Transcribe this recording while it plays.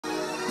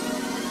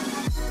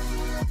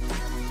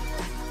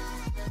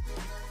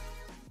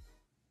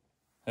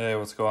Hey,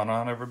 what's going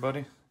on,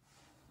 everybody?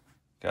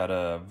 Got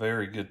a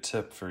very good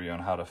tip for you on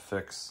how to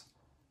fix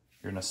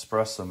your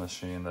Nespresso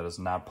machine that is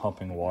not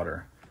pumping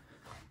water.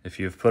 If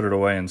you've put it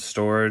away in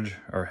storage,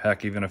 or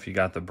heck, even if you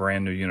got the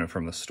brand new unit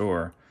from the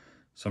store,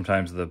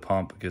 sometimes the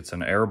pump gets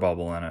an air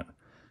bubble in it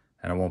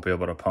and it won't be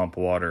able to pump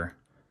water.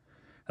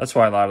 That's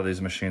why a lot of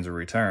these machines are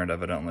returned,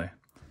 evidently.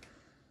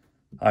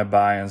 I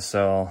buy and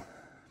sell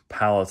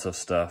pallets of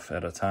stuff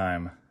at a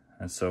time,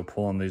 and so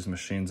pulling these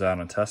machines out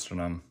and testing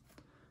them,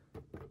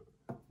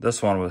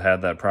 this one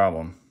had that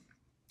problem.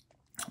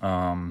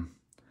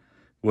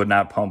 Would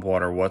not pump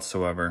water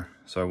whatsoever.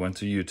 So I went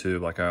to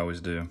YouTube like I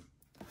always do.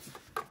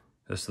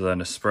 This is the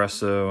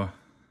NESPRESSO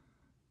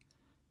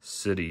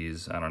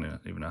Cities. I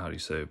don't even know how you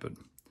say it, but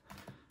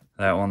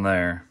that one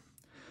there.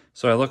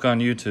 So I look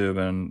on YouTube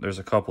and there's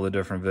a couple of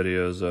different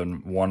videos,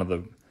 and one of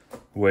the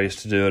ways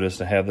to do it is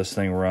to have this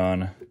thing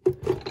run.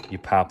 You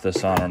pop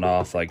this on and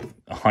off like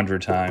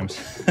 100 times.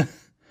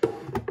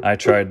 I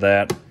tried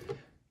that.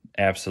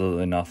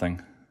 Absolutely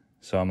nothing.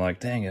 So I'm like,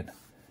 dang it.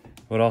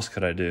 What else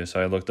could I do?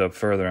 So I looked up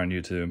further on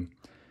YouTube.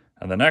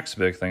 And the next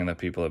big thing that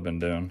people have been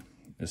doing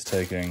is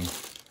taking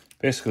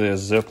basically a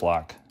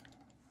Ziploc.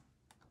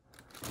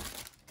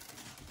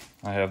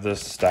 I have this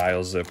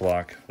style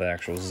Ziploc, the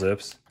actual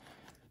zips.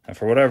 And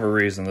for whatever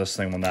reason, this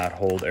thing will not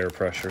hold air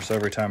pressure. So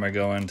every time I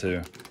go in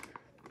to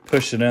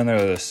push it in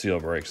there, the seal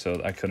breaks.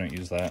 So I couldn't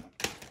use that.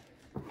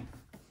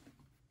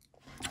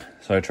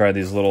 So I tried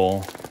these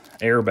little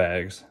air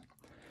bags.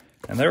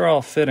 And they were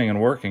all fitting and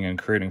working and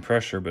creating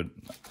pressure, but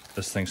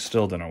this thing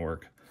still didn't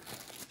work.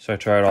 So I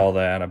tried all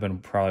that. I've been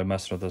probably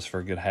messing with this for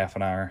a good half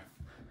an hour.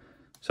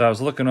 So I was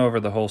looking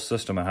over the whole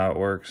system and how it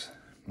works.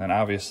 And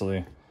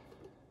obviously,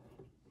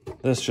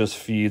 this just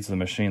feeds the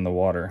machine the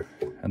water.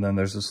 And then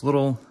there's this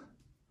little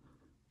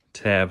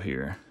tab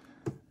here.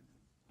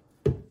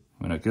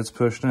 When it gets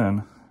pushed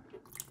in,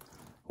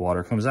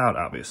 water comes out,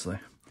 obviously.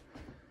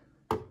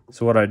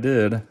 So what I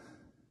did,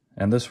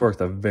 and this worked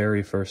the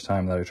very first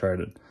time that I tried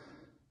it.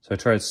 So I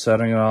tried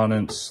setting it on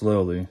it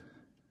slowly.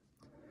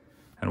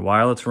 And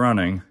while it's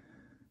running,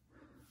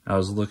 I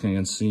was looking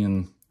and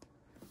seeing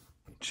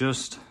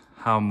just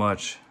how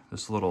much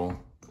this little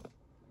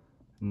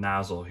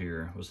nozzle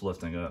here was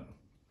lifting up.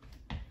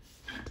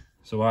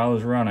 So while I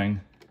was running,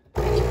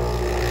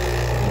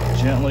 I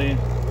gently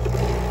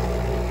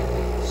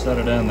set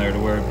it in there to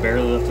where it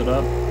barely lifted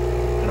up,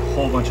 and a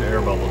whole bunch of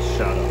air bubbles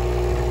shot up.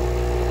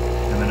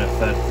 And then it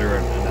fed through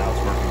it, and now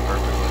it's working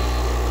perfectly.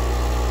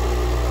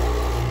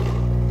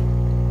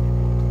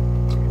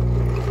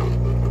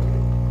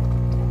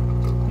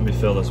 Let me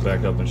fill this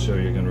back up and show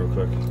you again real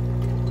quick.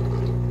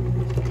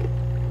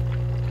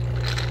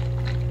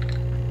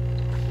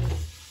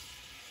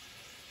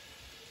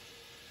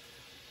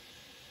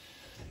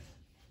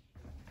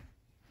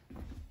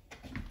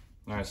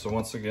 All right, so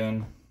once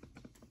again,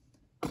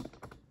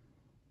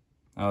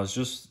 I was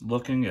just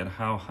looking at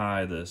how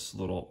high this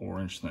little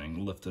orange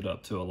thing lifted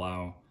up to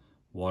allow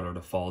water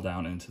to fall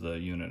down into the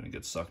unit and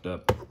get sucked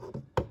up.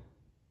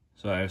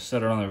 So I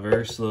set it on there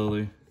very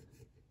slowly,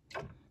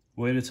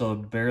 waited till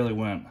it barely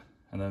went,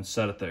 and then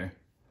set it there.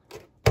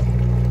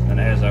 And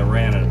as I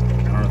ran it,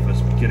 I don't know if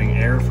it's getting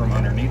air from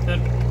underneath it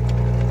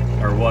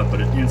or what, but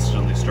it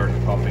instantly started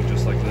pumping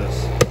just like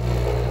this.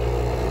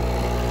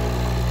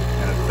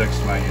 And it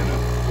fixed my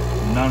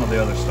unit. None of the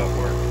other stuff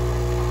worked.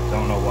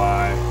 Don't know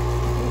why.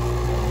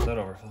 Let that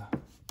overflow.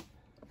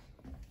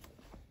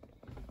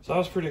 So I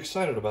was pretty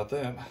excited about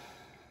that.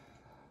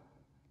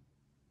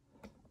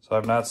 So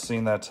I've not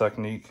seen that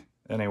technique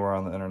anywhere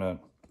on the internet.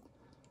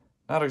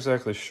 Not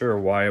exactly sure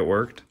why it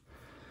worked,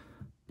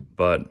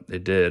 but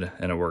it did,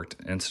 and it worked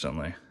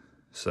instantly.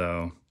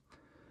 So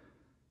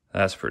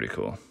that's pretty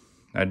cool.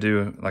 I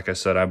do, like I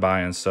said, I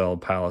buy and sell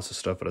pallets of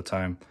stuff at a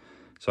time.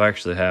 So I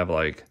actually have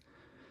like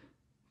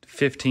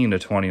 15 to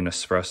 20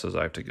 Nespressos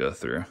I have to go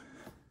through.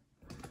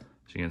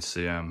 As you can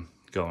see, I'm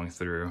going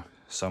through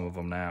some of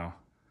them now.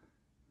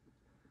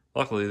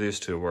 Luckily, these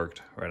two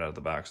worked right out of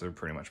the box. They're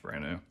pretty much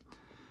brand new.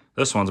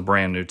 This one's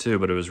brand new too,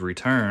 but it was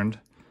returned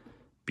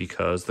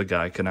because the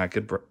guy could not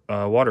get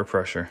water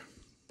pressure.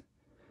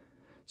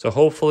 So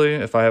hopefully,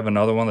 if I have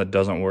another one that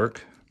doesn't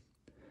work,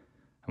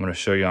 I'm going to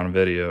show you on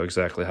video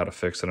exactly how to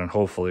fix it, and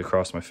hopefully,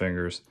 cross my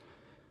fingers,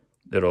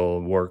 it'll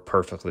work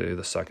perfectly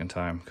the second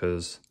time,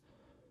 because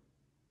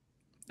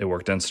it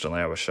worked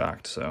instantly. I was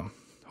shocked. So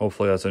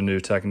hopefully that's a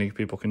new technique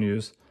people can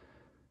use.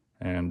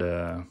 And,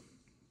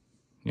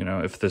 you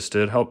know, if this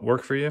did help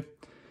work for you,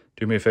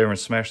 do me a favor and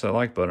smash that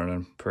like button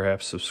and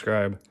perhaps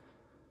subscribe.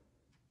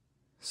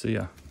 See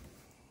ya.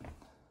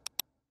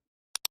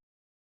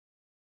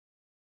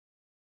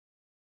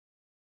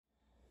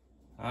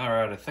 All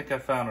right, I think I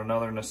found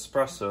another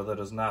Nespresso that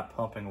is not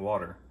pumping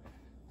water.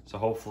 So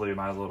hopefully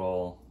my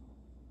little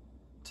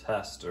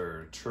test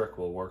or trick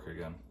will work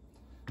again.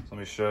 So let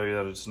me show you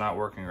that it's not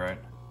working right.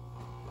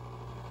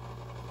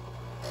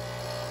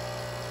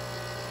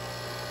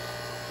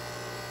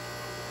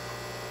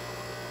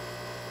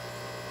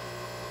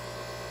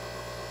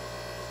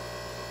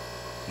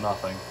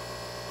 Nothing.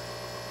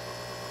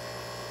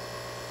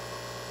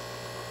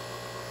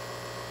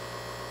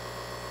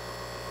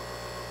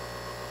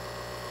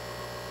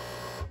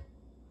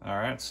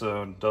 right,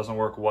 so it doesn't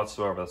work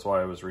whatsoever. That's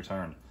why it was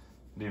returned.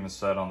 It even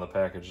said on the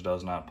package,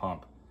 does not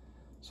pump.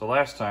 So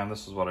last time,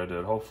 this is what I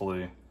did.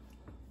 Hopefully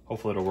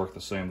it'll work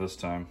the same this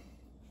time.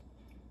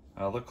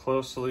 Look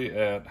closely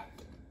at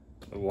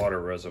the water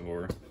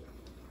reservoir.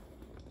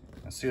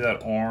 I see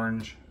that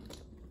orange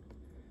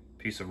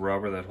piece of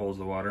rubber that holds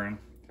the water in.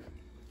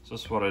 So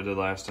this is what I did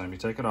last time. You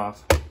take it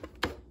off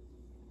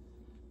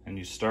and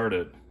you start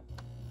it,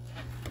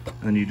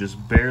 and then you just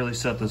barely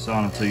set this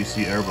on until you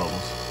see air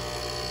bubbles.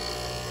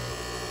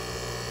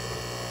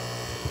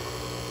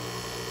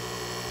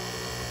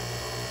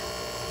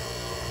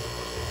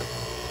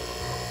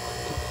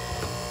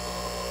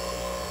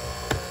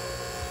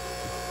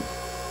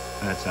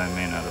 That time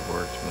may not have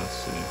worked, but let's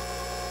see.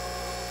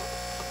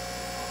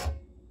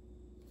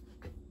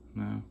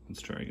 No,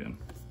 let's try again.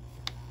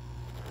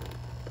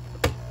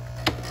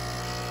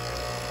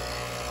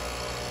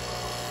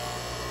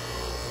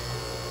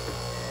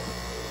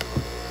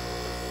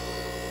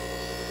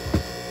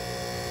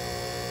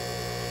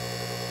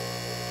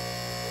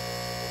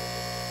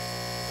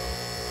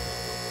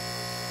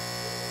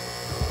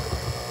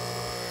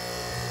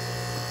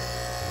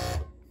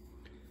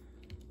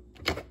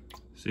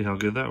 See how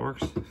good that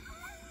works?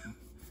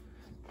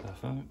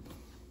 Definitely.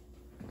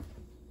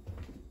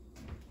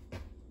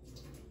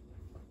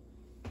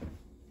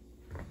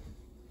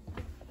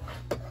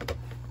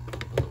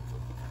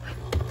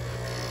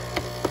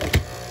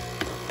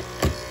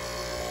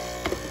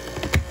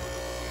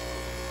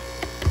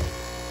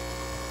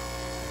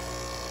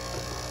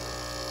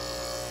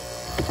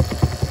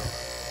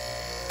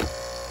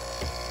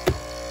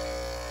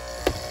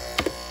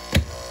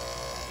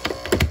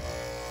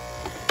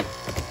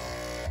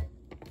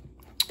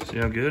 See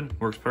how good?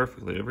 Works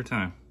perfectly every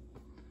time.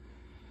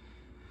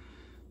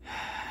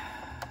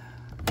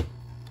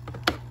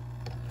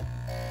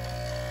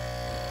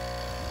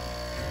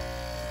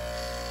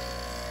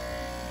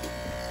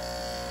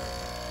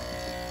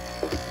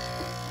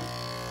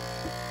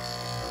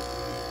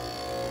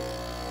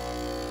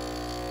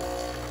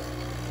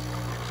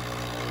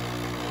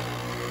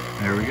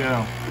 There we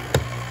go.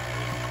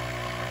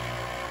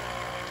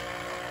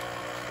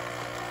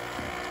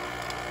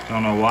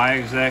 Don't know why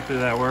exactly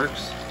that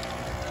works,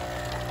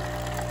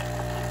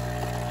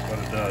 but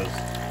it does.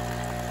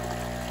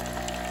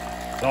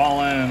 It's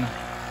all in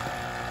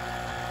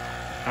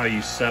how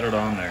you set it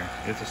on there.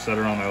 You have to set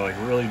it on there like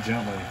really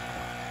gently,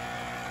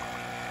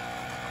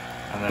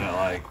 and then it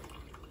like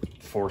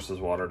forces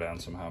water down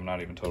somehow. I'm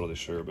not even totally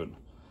sure, but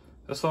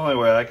that's the only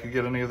way I could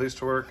get any of these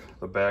to work.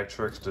 The bag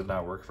tricks did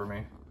not work for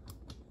me.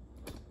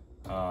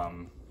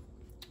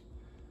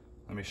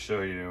 Let me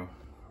show you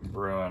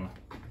brewing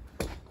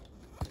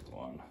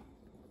one.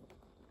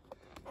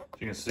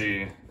 You can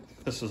see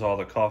this is all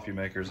the coffee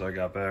makers I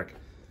got back.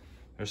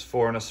 There's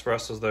 4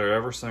 NESPRESSOs there.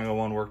 Every single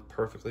one worked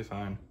perfectly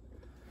fine.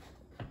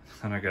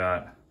 And I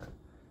got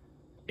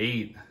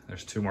 8,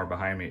 there's 2 more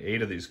behind me,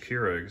 8 of these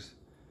Keurigs.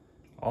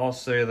 All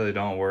say they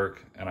don't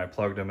work, and I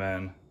plugged them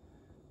in,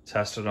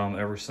 tested them,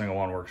 every single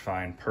one worked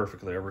fine,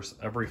 perfectly,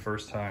 every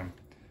first time.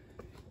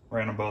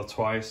 Ran them both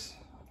twice,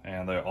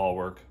 and they all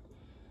work.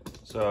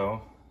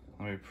 So,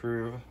 let me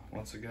prove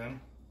once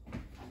again.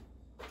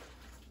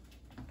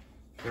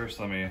 First,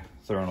 let me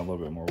throw in a little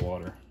bit more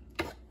water.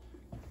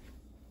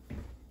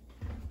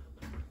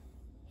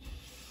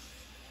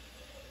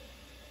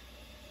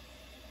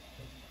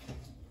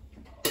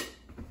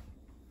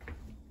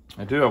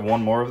 I do have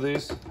one more of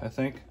these, I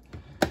think.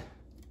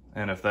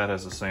 And if that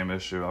has the same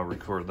issue, I'll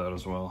record that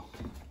as well.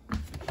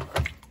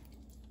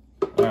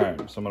 All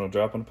right, so I'm gonna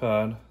drop in a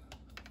pad.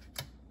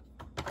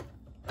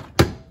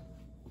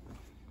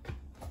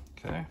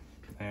 Okay,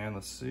 and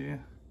let's see.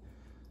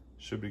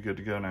 Should be good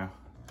to go now.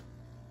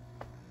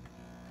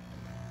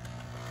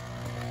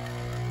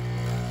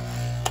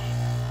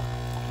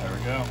 There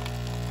we go.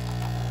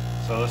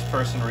 So this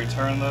person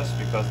returned this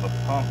because the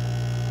pump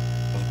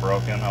was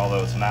broken,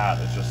 although it's not.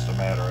 It's just a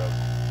matter of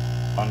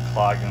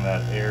unclogging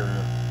that air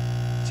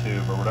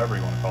tube or whatever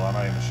you want to call it. I'm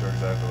not even sure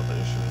exactly what the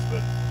issue is,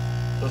 but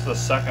this is the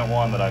second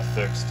one that I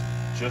fixed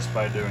just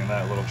by doing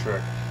that little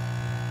trick.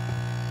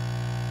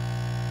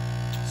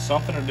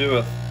 Something to do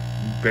with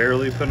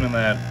barely putting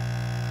that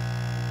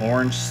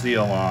orange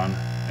seal on,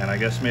 and I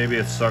guess maybe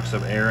it sucks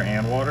up air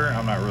and water.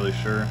 I'm not really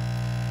sure,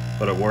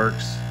 but it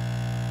works,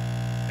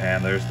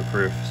 and there's the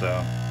proof.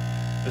 So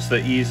it's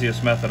the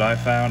easiest method I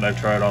found. I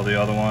tried all the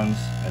other ones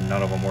and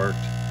none of them worked.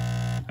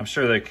 I'm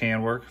sure they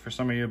can work for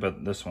some of you,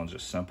 but this one's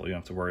just simple. You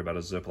don't have to worry about a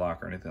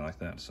Ziploc or anything like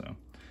that. So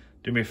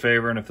do me a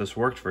favor, and if this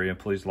worked for you,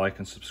 please like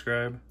and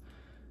subscribe,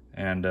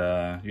 and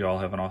you all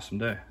have an awesome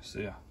day.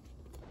 See ya.